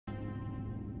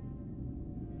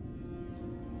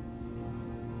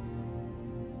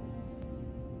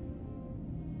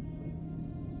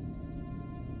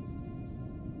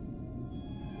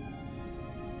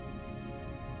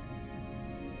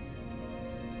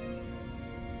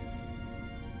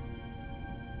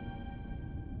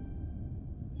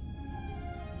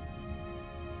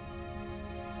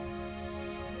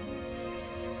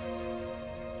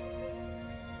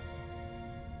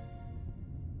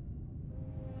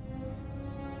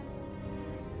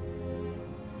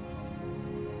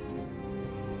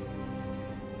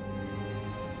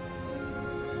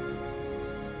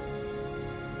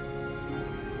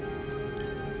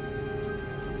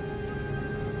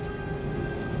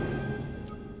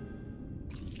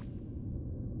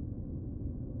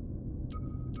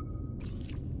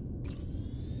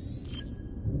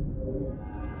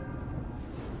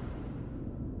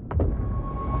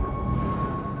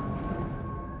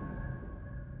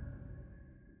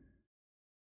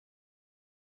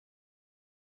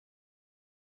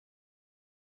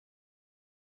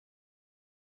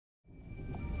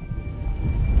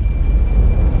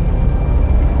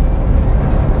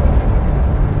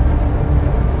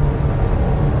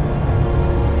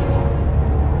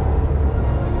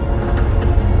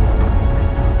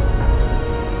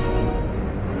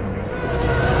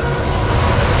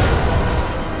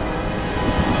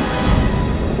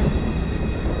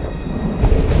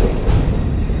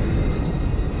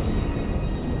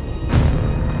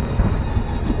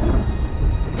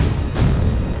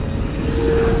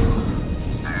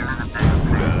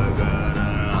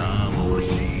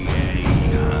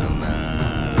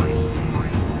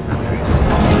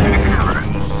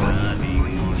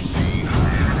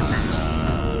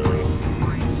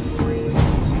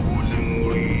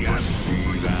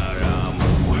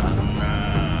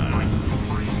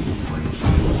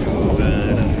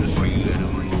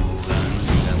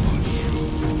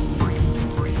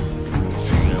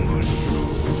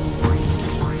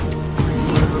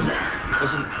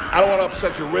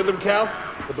upset your rhythm, Cal,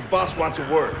 but the boss wants a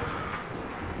word.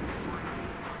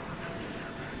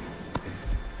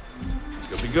 It's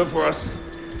gonna be good for us.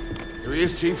 Here he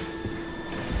is, Chief.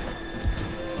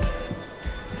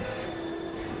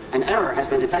 An error has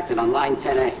been detected on line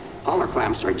 10A. All our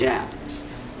clamps are jammed.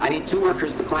 I need 2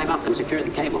 workers to climb up and secure the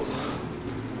cables.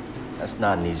 That's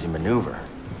not an easy maneuver.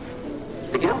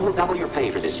 The guild will double your pay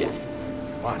for this shift.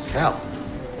 Come on, Cal.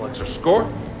 What's your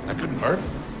score? That couldn't hurt.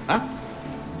 Huh?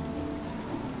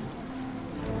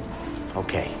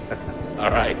 Okay.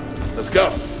 All right, let's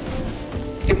go.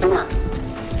 Get to work.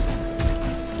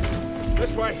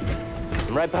 This way.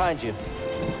 I'm right behind you.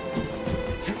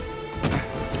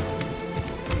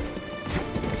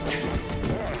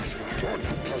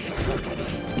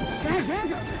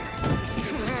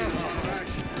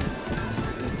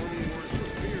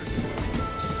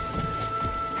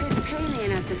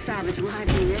 To salvage live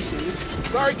munitions.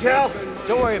 Sorry, Cal.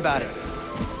 Don't worry about it.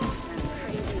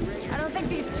 I don't think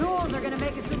these tools are gonna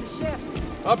make it through the shift.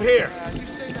 Up here. You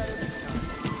say that every time.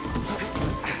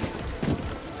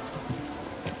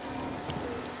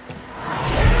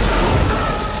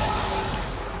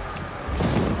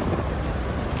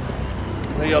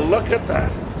 Now you look at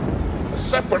that. A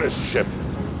separatist ship.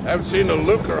 Haven't seen a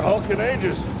Luke or Hulk in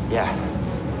ages. Yeah.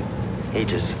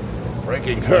 Ages.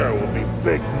 Breaking her will be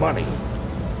big money.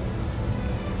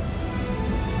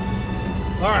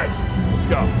 All right, let's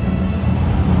go.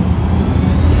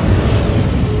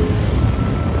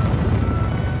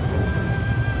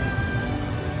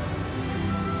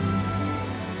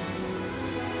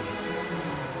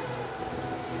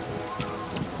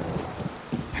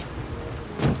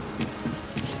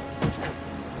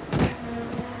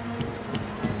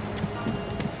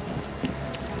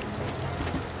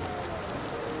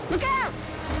 Look out!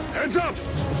 Heads up!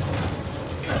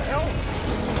 Hell?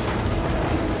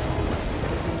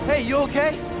 Hey, you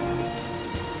okay?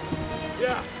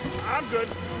 Yeah, I'm good.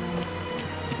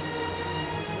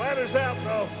 Ladder's out,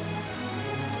 though.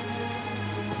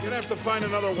 You're gonna have to find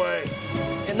another way.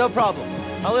 Yeah, no problem.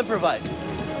 I'll improvise.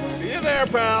 See you there,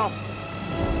 pal.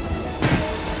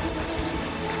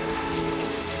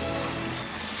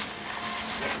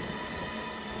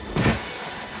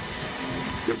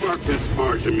 Depart this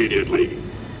barge immediately.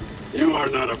 You are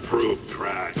not approved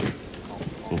trash.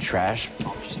 And trash?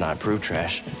 Just not approved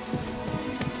trash.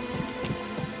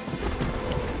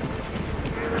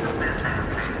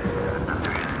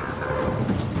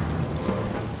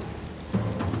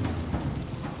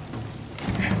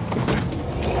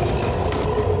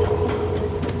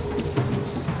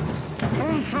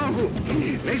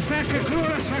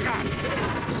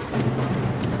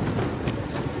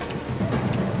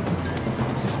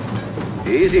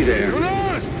 Easy there.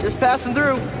 Just passing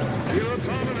through.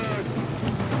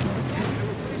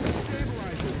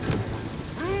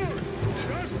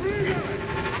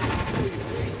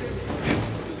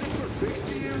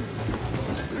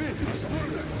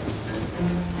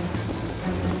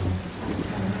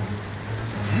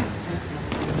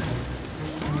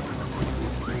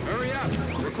 Hurry up.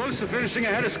 We're close to finishing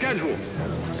ahead of schedule.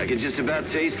 I can just about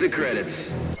taste the credits.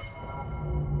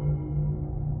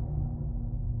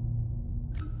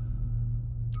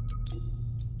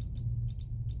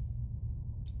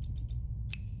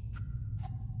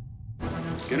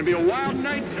 It's gonna be a wild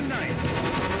night tonight.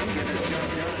 Get this job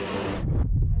done.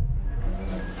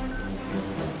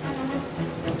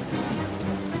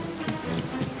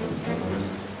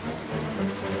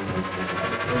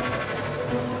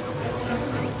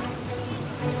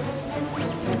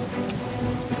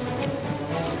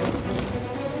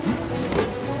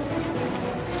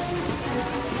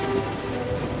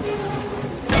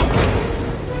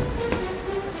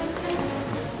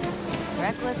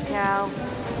 Reckless cow.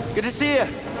 Good to see you.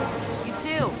 You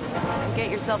too. Don't get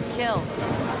yourself killed.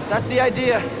 That's the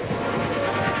idea.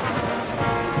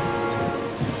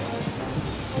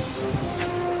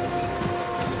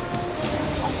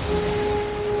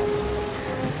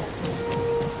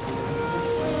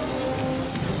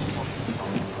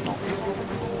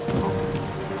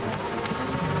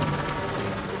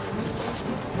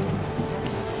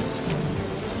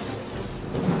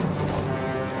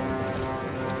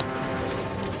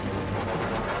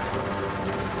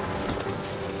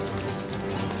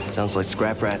 Sounds like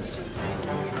scrap rats.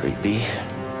 Creepy.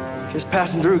 Just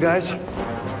passing through, guys.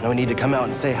 No need to come out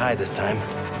and say hi this time.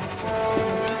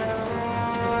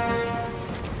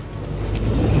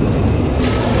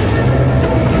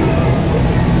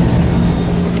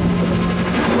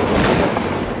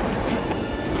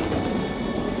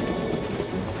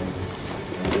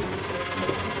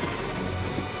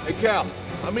 Hey, Cal,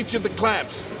 I'll meet you at the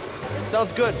clamps.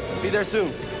 Sounds good. Be there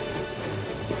soon.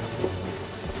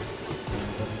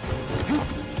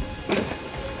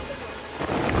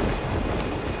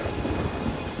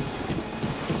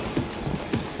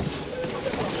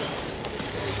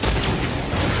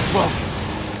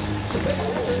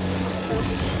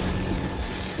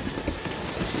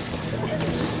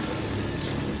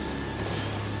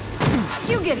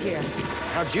 get here?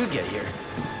 How'd you get here?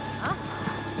 Huh?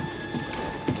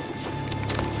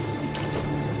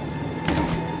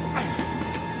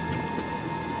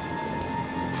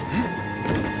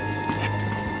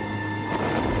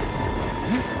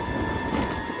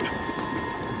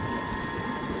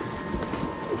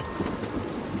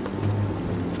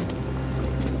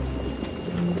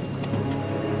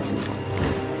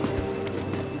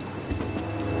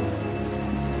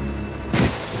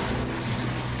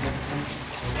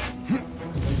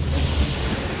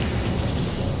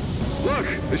 Look,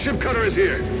 the ship cutter is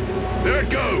here. There it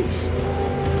goes.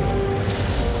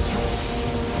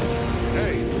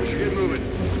 Hey, we should get moving.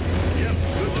 Yep,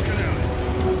 good looking out.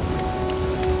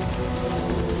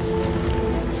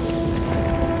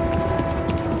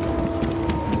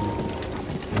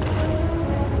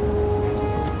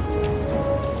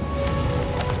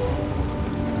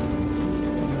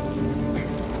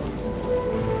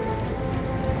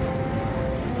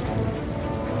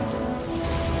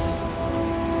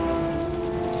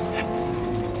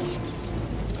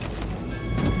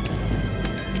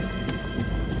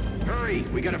 Hurry,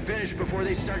 we gotta finish before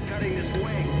they start cutting this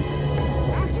wing.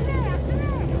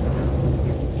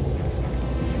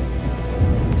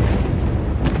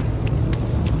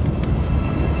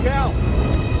 Cal,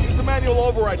 use the manual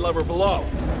override lever below.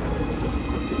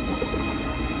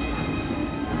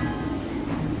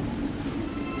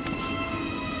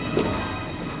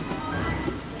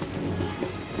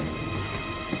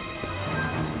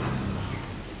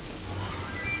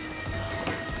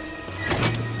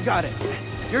 Got it.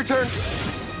 Your turn.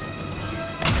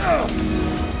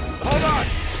 Hold on.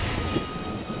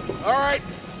 All right,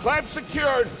 clamp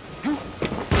secured.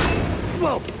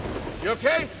 Whoa. You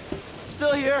okay?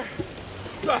 Still here.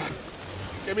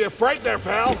 Give me a fright there,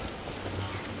 pal.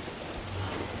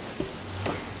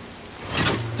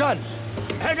 Done.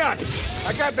 Hang on.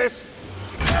 I got this.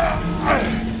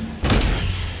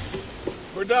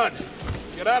 We're done.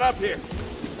 Get out up here.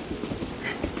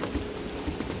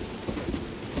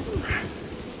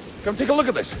 Come take a look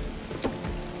at this.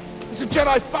 He's a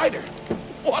Jedi fighter.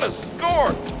 What a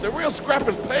score! It's a real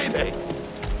scrapper's payday.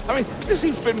 I mean, this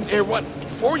he's been here, what,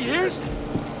 4 years?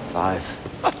 5.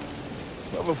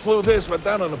 Whoever flew this went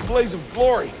down in a blaze of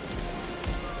glory.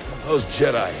 Those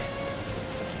Jedi.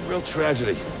 Real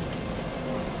tragedy.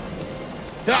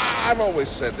 I've always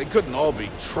said they couldn't all be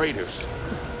traitors.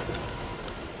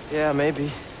 Yeah,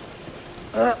 maybe.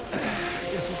 Guess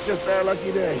it's just our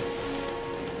lucky day.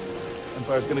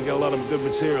 Empire's gonna get a lot of good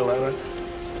material out of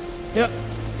it. Yeah,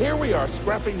 here we are,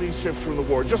 scrapping these ships from the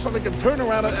war, just so they can turn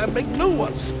around and make new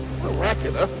ones. What a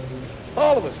racket, huh?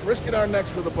 All of us risking our necks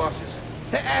for the bosses.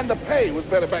 And the pay was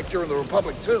better back during the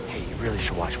Republic, too. Hey, you really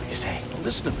should watch what you say.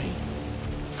 Listen to me.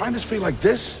 Find us free like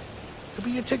this, could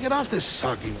be your ticket off this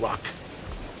soggy rock.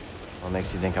 What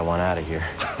makes you think I want out of here?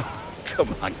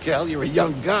 Come on, Cal, you're a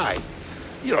young guy.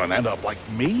 You don't end up like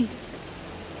me.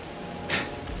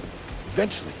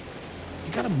 Eventually,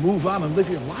 you gotta move on and live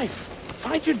your life.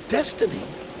 Find your destiny.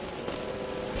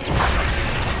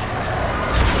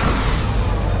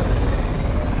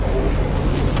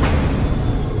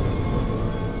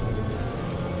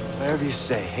 Whatever you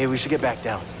say. Hey, we should get back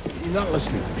down. You're not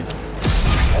listening to me, though.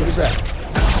 What is that?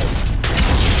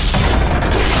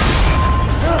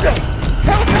 Help me!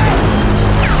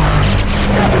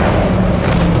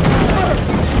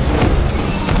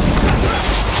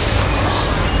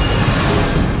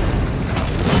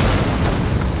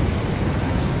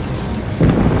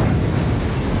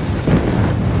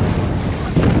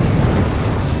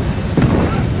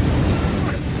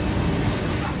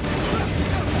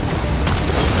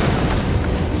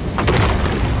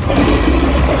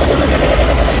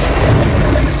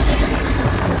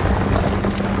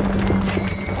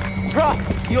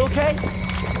 You okay?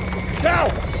 Cal!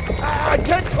 I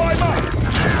can't climb up!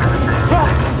 Bro,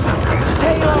 just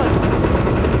hang on!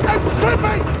 I'm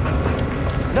slipping!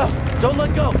 No, don't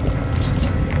let go!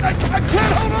 I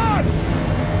can't hold on!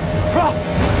 Bro!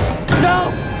 No!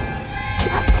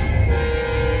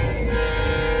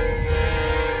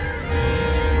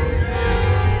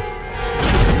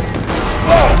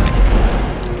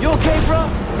 You okay, bro?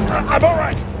 I'm all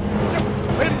right. Just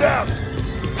pinned down.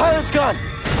 Pilot's gone!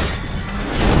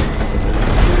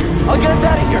 I'll get us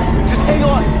out of here! Just hang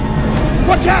on!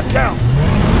 Watch out, Cal!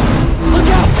 Look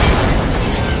out!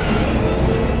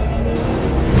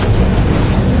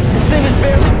 This thing is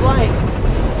barely flying.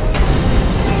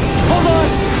 Hold on!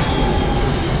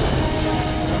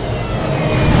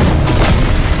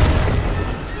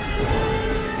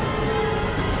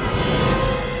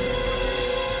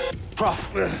 Prof,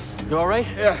 you all right?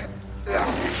 Yeah.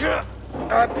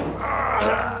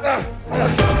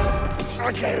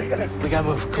 Okay, We gotta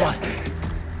move. Come on.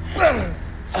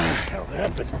 What the hell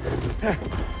happened?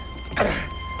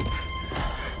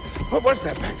 What was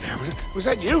that back there? Was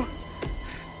that you?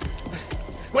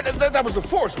 Well, that was the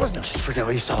Force, wasn't it? Just forget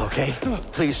what you saw, okay?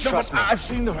 Please, No, trust but me. I've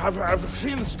seen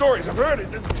the stories. I've heard it.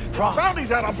 There's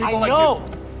bounties out on people like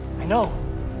you. I know.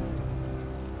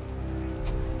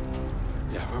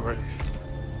 Yeah, we're ready.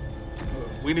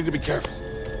 We need to be careful.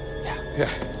 Yeah.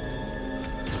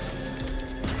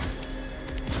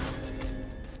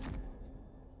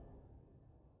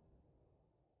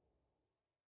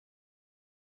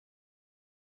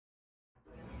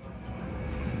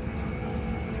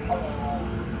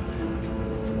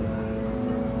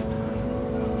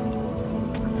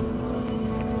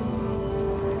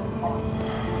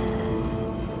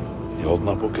 You holding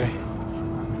up okay?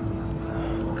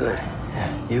 Good.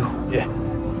 Yeah, you? Yeah.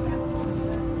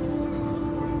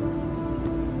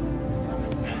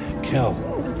 Kel,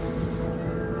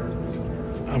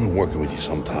 I've been working with you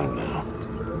some time now.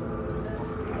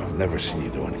 I've never seen you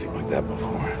do anything like that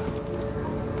before.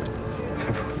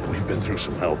 We've been through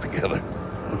some hell together.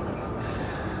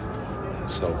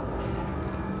 So,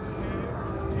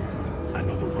 I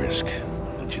know the risk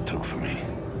that you took for me.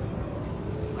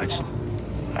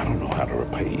 I don't know how to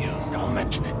repay you. Don't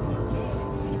mention it.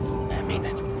 I mean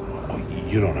it. Oh,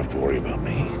 you don't have to worry about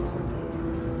me.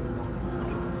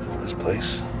 This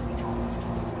place,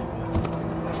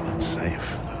 it's not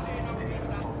safe.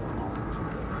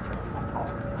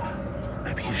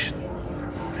 Maybe you should,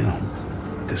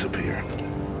 disappear.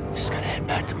 Just gotta head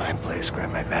back to my place,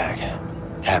 grab my bag.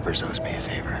 Tappers owes me a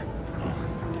favor. Oh.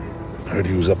 I heard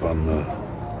he was up on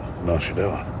WARS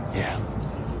Jedi. Yeah.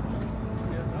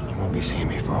 You won't be seeing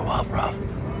me for a while, Prof.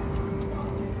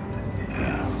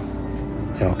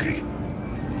 Yeah, okay.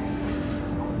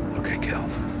 Okay, Kel.